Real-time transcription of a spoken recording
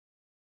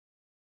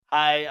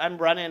Hi, I'm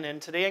Brennan,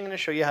 and today I'm going to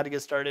show you how to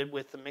get started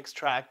with the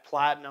Mixtrack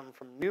Platinum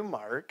from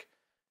Numark.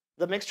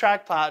 The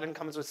Mixtrack Platinum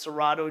comes with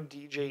Serato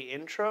DJ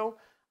Intro.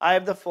 I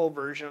have the full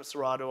version of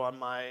Serato on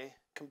my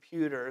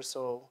computer,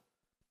 so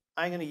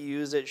I'm going to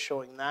use it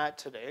showing that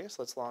today. So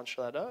let's launch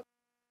that up.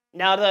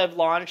 Now that I've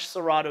launched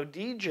Serato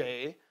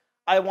DJ,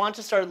 I want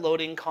to start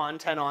loading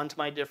content onto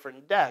my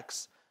different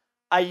decks.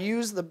 I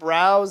use the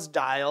browse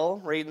dial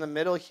right in the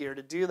middle here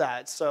to do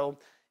that. So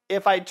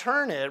if I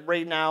turn it,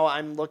 right now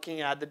I'm looking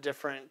at the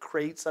different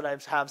crates that I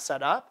have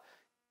set up.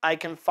 I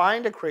can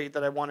find a crate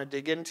that I want to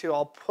dig into.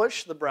 I'll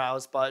push the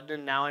browse button,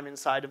 and now I'm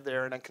inside of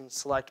there and I can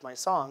select my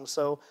song.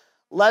 So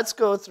let's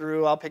go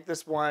through. I'll pick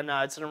this one.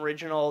 It's an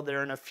original.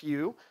 They're in a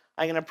few.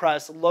 I'm going to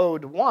press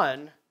load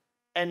 1,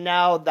 and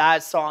now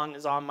that song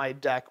is on my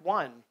deck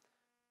 1.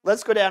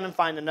 Let's go down and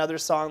find another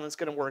song that's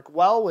going to work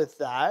well with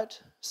that.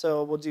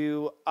 So we'll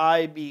do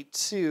I beat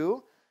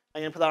 2.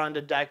 I'm going to put that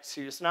onto deck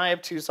 2. So now I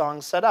have 2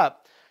 songs set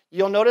up.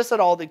 You'll notice that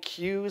all the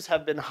cues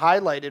have been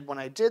highlighted when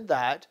I did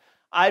that.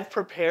 I've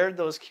prepared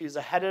those cues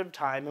ahead of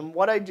time, and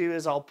what I do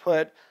is I'll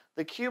put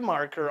the cue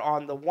marker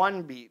on the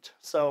 1 beat.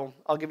 So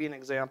I'll give you an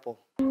example.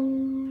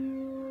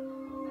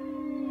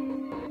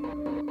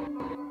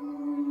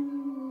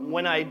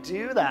 When I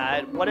do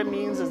that, what it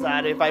means is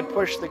that if I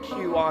push the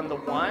cue on the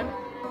 1,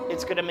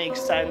 it's going to make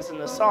sense in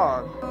the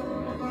song.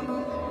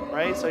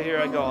 Right? So here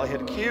I go. I'll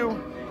hit a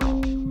cue.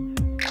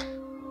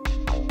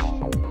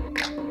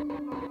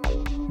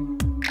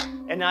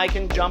 And now I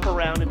can jump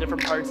around to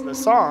different parts of the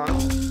song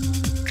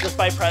just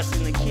by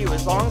pressing the cue.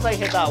 As long as I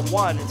hit that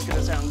 1, it's going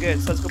to sound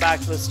good. So let's go back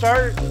to the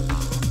start.